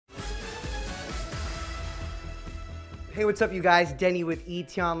Hey, what's up, you guys? Denny with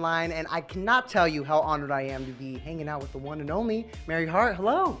ET Online, and I cannot tell you how honored I am to be hanging out with the one and only Mary Hart.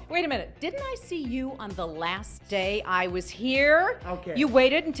 Hello. Wait a minute. Didn't I see you on the last day I was here? Okay. You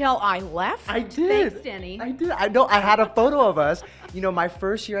waited until I left? I did. Thanks, Denny. I did. I know. I had a photo of us. You know, my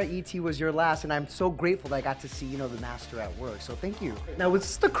first year at ET was your last, and I'm so grateful that I got to see, you know, the master at work. So thank you. Now, was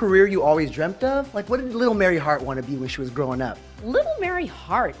this the career you always dreamt of? Like, what did little Mary Hart want to be when she was growing up? Little Mary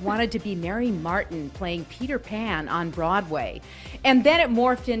Hart wanted to be Mary Martin playing Peter Pan on Broadway. And then it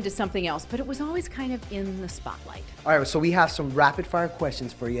morphed into something else, but it was always kind of in the spotlight. All right, so we have some rapid fire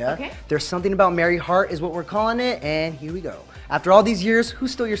questions for you. Okay. There's something about Mary Hart is what we're calling it, and here we go. After all these years,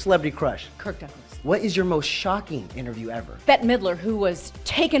 who's still your celebrity crush? Kirk Douglas. What is your most shocking interview ever? Bette Midler, who was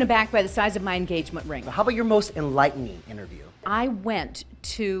taken aback by the size of my engagement ring. How about your most enlightening interview? I went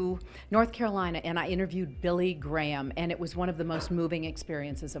to North Carolina and I interviewed Billy Graham, and it was one of the most moving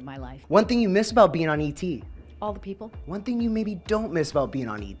experiences of my life. One thing you miss about being on ET? All the people. One thing you maybe don't miss about being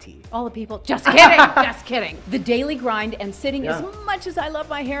on ET? All the people. Just kidding. Just kidding. The daily grind and sitting, Yeah. as much as I love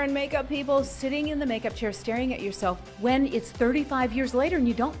my hair and makeup, people, sitting in the makeup chair staring at yourself when it's 35 years later and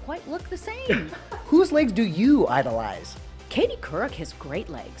you don't quite look the same. Whose legs do you idolize? Katie Couric has great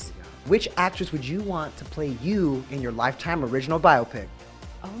legs. Which actress would you want to play you in your Lifetime original biopic?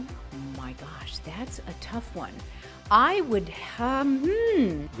 Oh my gosh, that's a tough one. I would,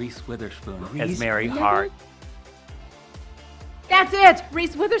 Reese Witherspoon Reese as Mary Hart. That's it,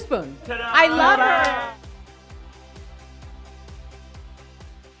 Reese Witherspoon. I love her.